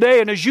live today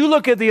and as you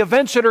look at the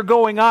events that are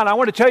going on, I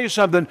want to tell you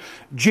something.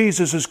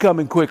 Jesus is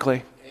coming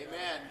quickly.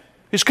 Amen.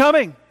 He's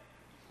coming.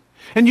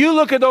 And you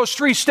look at those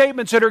 3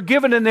 statements that are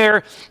given in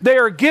there, they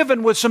are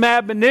given with some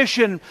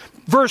admonition.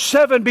 Verse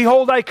 7,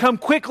 behold, I come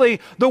quickly.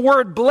 The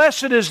word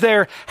blessed is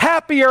there.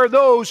 Happy are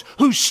those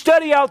who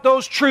study out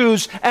those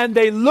truths and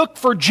they look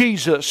for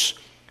Jesus.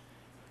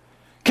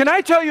 Can I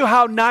tell you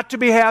how not to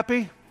be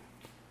happy?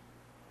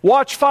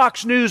 Watch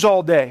Fox News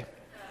all day.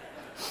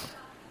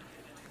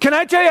 Can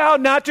I tell you how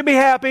not to be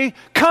happy?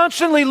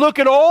 Constantly look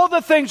at all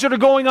the things that are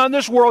going on in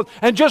this world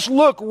and just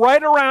look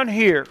right around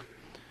here.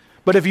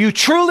 But if you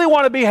truly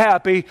want to be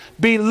happy,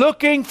 be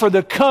looking for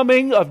the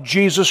coming of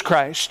Jesus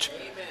Christ.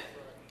 Amen.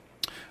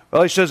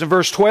 Well, he says in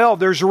verse 12,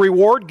 there's a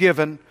reward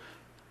given.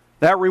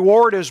 That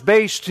reward is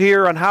based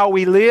here on how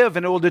we live,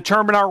 and it will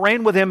determine our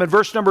reign with Him. In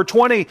verse number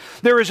 20,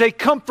 there is a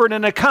comfort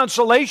and a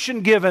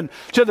consolation given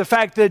to the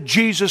fact that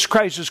Jesus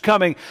Christ is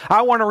coming.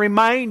 I want to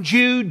remind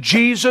you,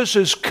 Jesus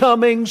is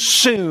coming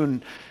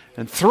soon.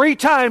 And 3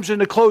 times in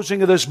the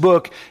closing of this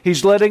book,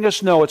 He's letting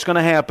us know it's going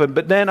to happen.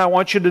 But then I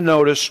want you to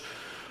notice,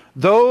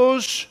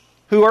 those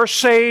who are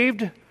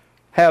saved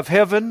have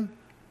heaven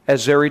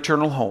as their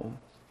eternal home.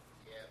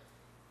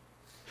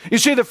 You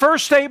see, the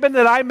first statement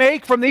that I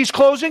make from these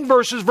closing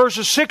verses,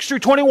 verses 6 through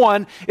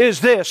 21,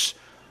 is this,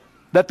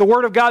 that the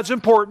Word of God's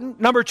important.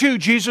 Number 2,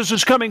 Jesus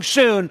is coming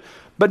soon.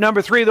 But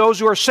number 3, those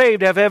who are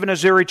saved have heaven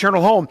as their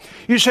eternal home.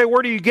 You say,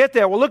 where do you get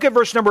that? Well, look at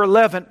verse number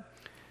 11.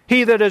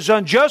 He that is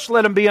unjust,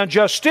 let him be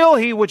unjust still.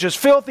 He which is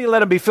filthy,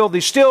 let him be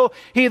filthy still.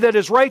 He that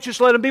is righteous,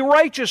 let him be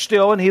righteous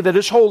still. And he that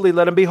is holy,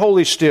 let him be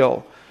holy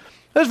still.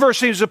 This verse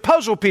seems to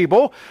puzzle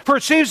people, for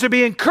it seems to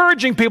be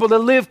encouraging people to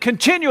live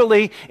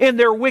continually in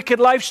their wicked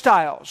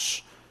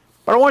lifestyles.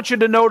 But I want you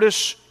to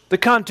notice the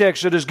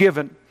context that is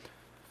given.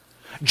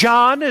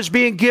 John is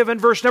being given,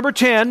 verse number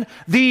 10,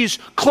 these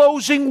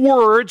closing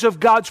words of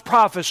God's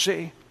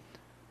prophecy.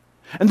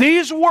 And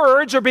these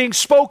words are being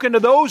spoken to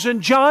those in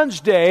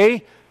John's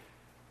day,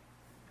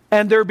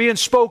 and they're being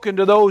spoken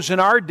to those in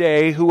our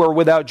day who are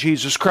without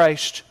Jesus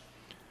Christ.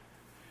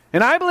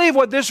 And I believe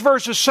what this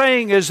verse is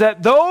saying is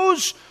that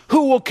those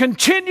who will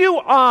continue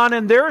on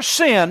in their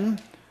sin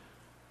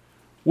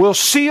will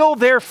seal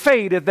their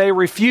fate if they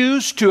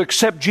refuse to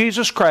accept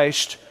Jesus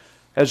Christ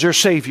as their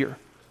Savior.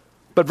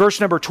 But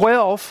verse number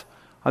 12,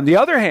 on the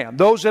other hand,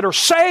 those that are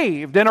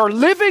saved and are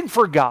living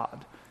for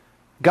God,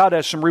 God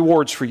has some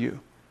rewards for you.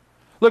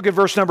 Look at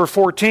verse number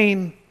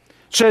 14.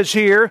 It says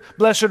here,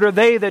 blessed are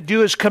they that do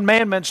His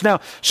commandments. Now,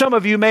 some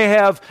of you may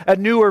have a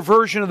newer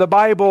version of the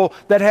Bible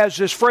that has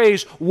this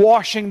phrase,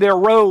 washing their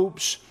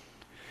robes.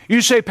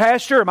 You say,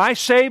 Pastor, am I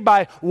saved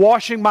by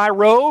washing my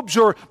robes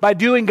or by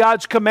doing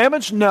God's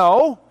commandments?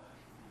 No,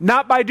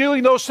 not by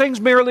doing those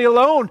things merely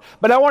alone.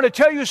 But I want to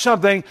tell you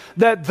something,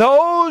 that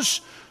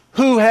those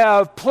who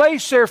have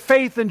placed their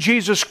faith in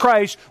Jesus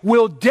Christ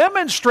will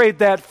demonstrate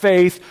that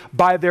faith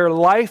by their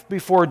life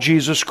before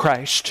Jesus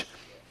Christ.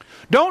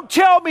 Don't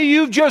tell me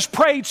you've just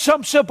prayed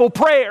some simple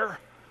prayer.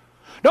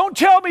 Don't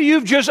tell me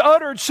you've just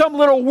uttered some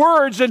little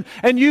words and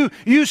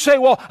you say,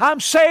 well,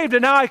 I'm saved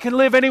and now I can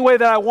live any way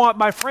that I want.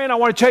 My friend, I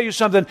want to tell you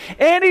something.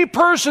 Any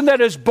person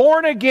that is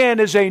born again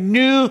is a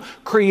new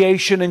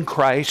creation in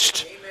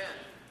Christ. Amen.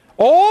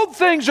 Old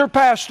things are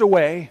passed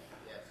away.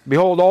 Yes.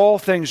 Behold, all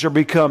things are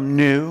become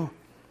new.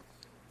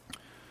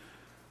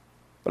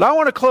 But I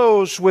want to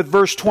close with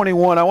verse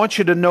 21. I want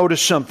you to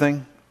notice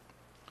something.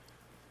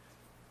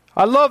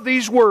 I love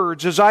these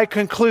words as I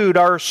conclude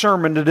our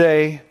sermon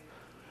today.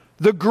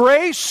 The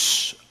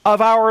grace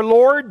of our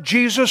Lord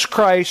Jesus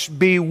Christ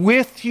be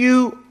with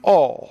you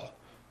all.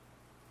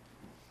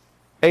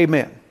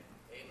 Amen.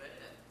 Amen.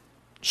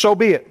 So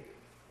be it.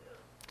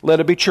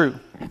 Let it be true.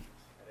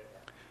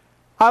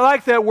 I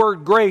like that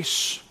word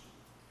grace.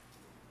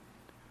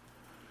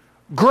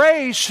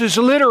 Grace is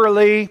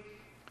literally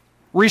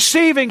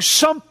receiving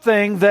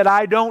something that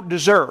I don't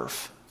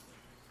deserve.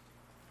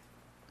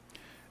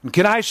 And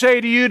can I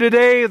say to you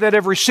today that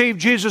have received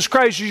Jesus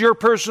Christ as your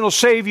personal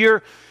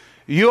Savior,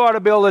 you ought to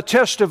be able to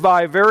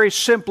testify very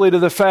simply to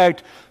the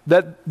fact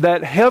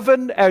that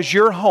heaven as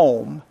your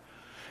home,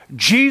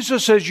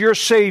 Jesus as your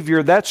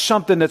Savior, that's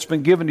something that's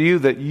been given to you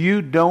that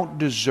you don't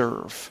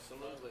deserve.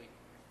 Absolutely.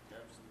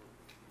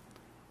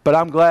 But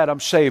I'm glad I'm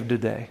saved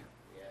today.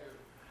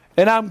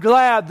 And I'm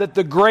glad that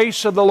the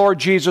grace of the Lord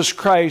Jesus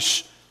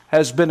Christ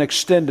has been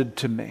extended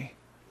to me.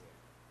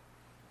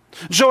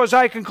 So as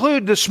I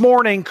conclude this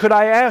morning, could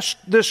I ask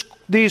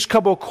these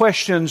couple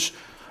questions?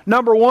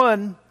 Number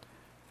one,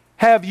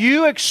 have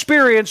you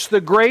experienced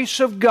the grace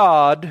of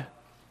God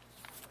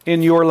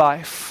in your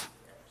life?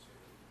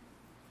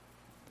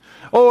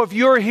 Oh, if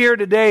you're here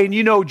today and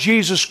you know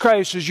Jesus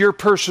Christ is your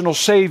personal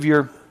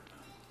Savior,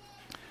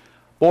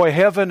 boy,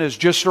 heaven is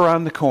just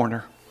around the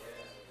corner.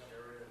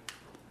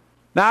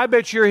 Now, I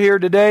bet you're here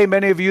today,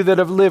 many of you that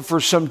have lived for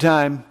some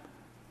time,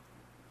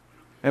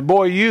 and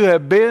boy, you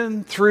have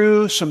been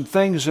through some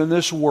things in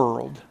this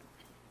world.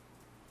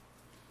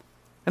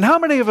 And how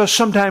many of us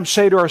sometimes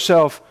say to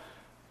ourselves,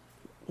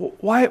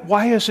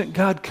 why isn't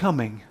God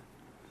coming?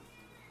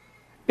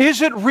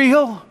 Is it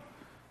real?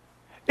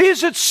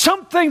 Is it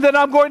something that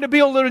I'm going to be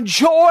able to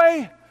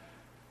enjoy?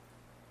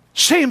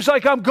 Seems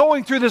like I'm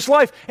going through this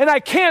life and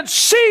I can't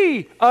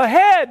see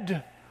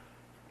ahead.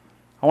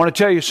 I want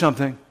to tell you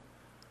something.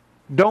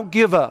 Don't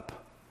give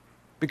up,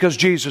 because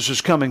Jesus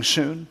is coming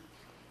soon.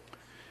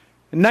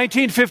 In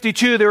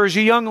 1952, there was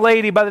a young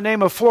lady by the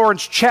name of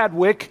Florence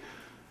Chadwick.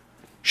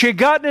 She had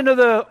gotten into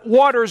the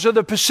waters of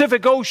the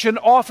Pacific Ocean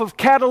off of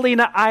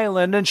Catalina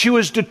Island, and she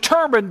was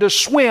determined to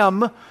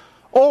swim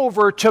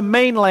over to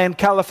mainland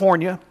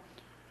California.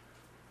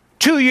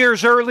 2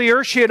 years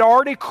earlier, she had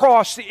already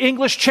crossed the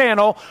English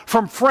Channel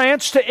from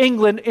France to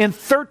England in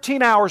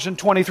 13 hours and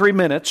 23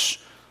 minutes.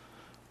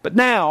 But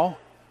now,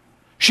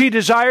 she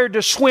desired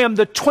to swim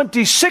the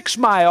 26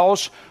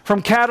 miles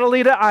from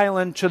Catalina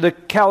Island to the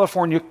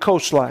California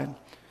coastline.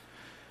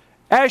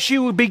 As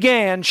she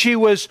began, she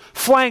was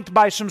flanked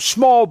by some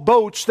small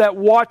boats that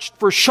watched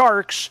for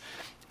sharks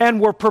and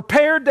were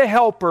prepared to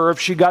help her if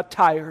she got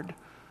tired.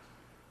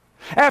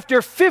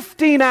 After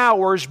 15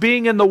 hours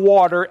being in the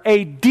water,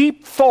 a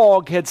deep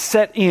fog had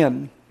set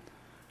in.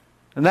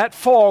 And that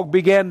fog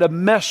began to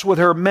mess with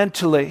her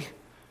mentally.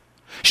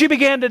 She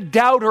began to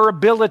doubt her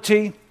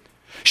ability.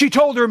 She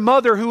told her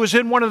mother, who was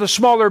in one of the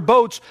smaller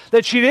boats,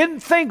 that she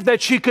didn't think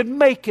that she could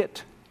make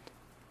it.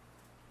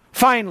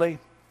 Finally,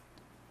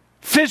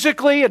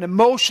 physically and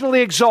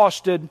emotionally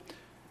exhausted,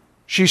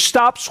 she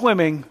stopped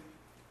swimming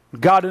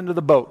and got into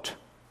the boat.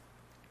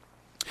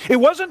 It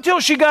wasn't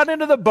until she got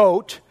into the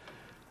boat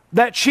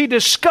that she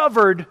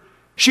discovered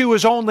she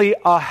was only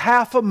a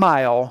half a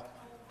mile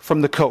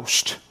from the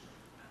coast.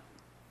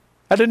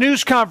 At a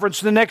news conference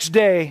the next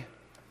day,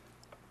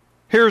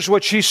 here's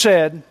what she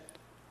said.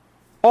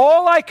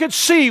 All I could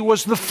see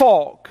was the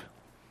fog.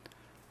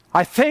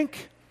 I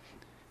think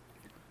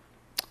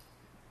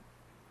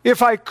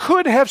if I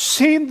could have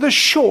seen the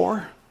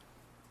shore,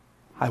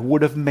 I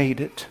would have made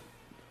it.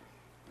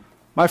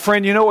 My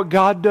friend, you know what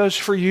God does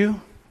for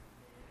you?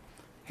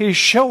 He's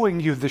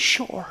showing you the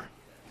shore.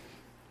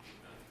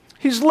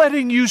 He's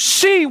letting you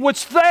see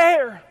what's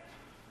there.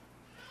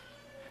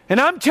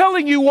 And I'm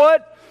telling you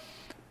what,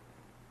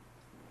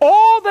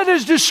 all that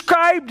is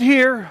described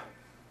here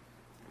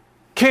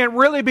can't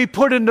really be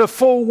put into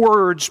full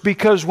words,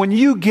 because when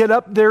you get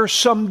up there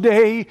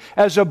someday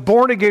as a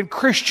born-again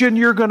Christian,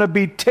 you're going to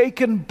be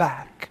taken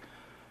back.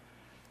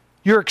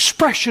 Your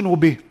expression will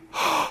be,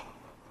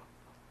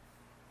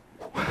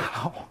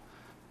 wow,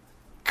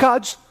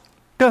 God's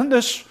done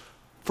this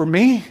for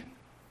me?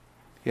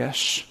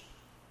 Yes,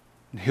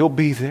 and He'll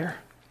be there.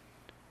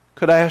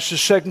 Could I ask the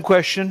second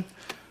question?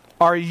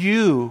 Are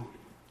you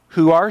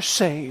who are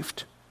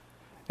saved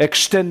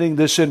extending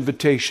this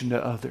invitation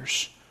to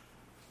others?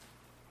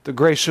 The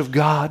grace of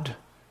God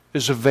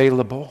is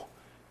available.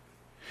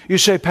 You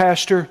say,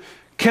 Pastor,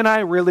 can I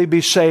really be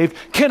saved?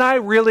 Can I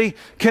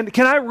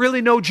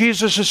really know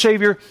Jesus as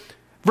Savior?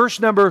 Verse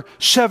number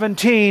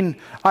 17,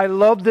 I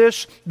love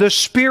this. The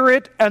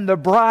Spirit and the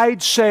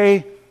bride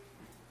say,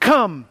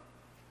 come.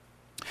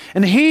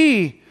 And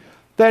he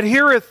that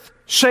heareth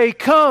say,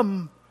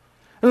 come.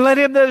 And let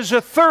him that is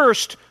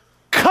athirst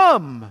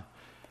come.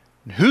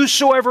 And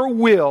whosoever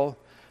will,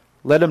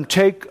 let him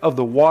take of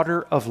the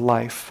water of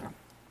life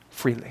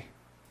freely.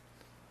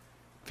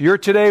 If you're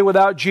today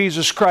without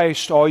Jesus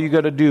Christ, all you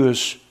got to do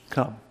is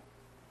come.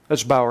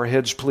 Let's bow our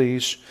heads,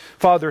 please.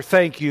 Father,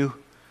 thank you.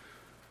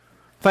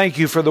 Thank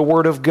you for the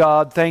Word of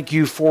God. Thank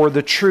you for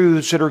the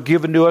truths that are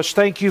given to us.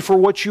 Thank you for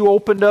what you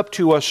opened up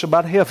to us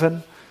about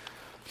heaven,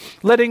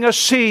 letting us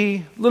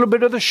see a little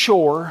bit of the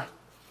shore.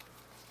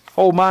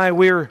 Oh my,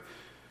 we're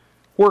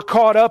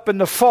caught up in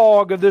the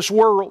fog of this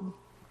world.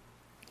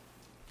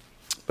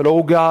 But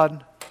oh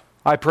God,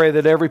 I pray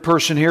that every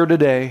person here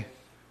today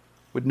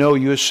would know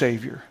you as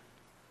Savior.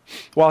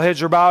 While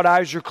heads are bowed,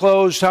 eyes are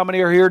closed, how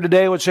many are here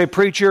today would say,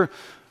 Preacher,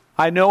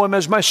 I know Him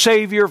as my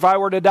Savior. If I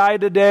were to die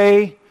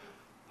today,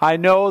 I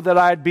know that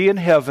I'd be in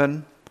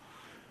heaven.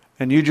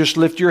 And you just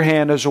lift your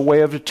hand as a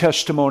way of a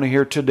testimony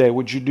here today.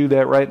 Would you do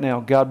that right now?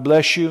 God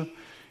bless you.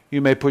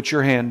 You may put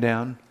your hand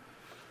down.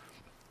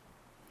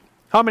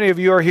 How many of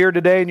you are here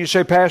today and you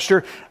say,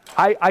 Pastor,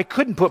 I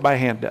couldn't put my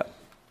hand up.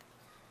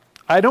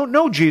 I don't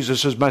know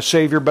Jesus as my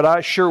Savior, but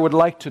I sure would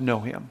like to know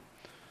Him.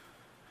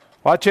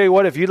 Well, I'll tell you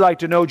what, if you'd like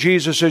to know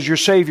Jesus as your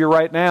Savior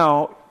right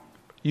now,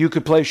 you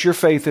could place your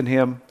faith in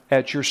Him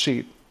at your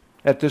seat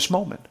at this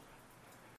moment.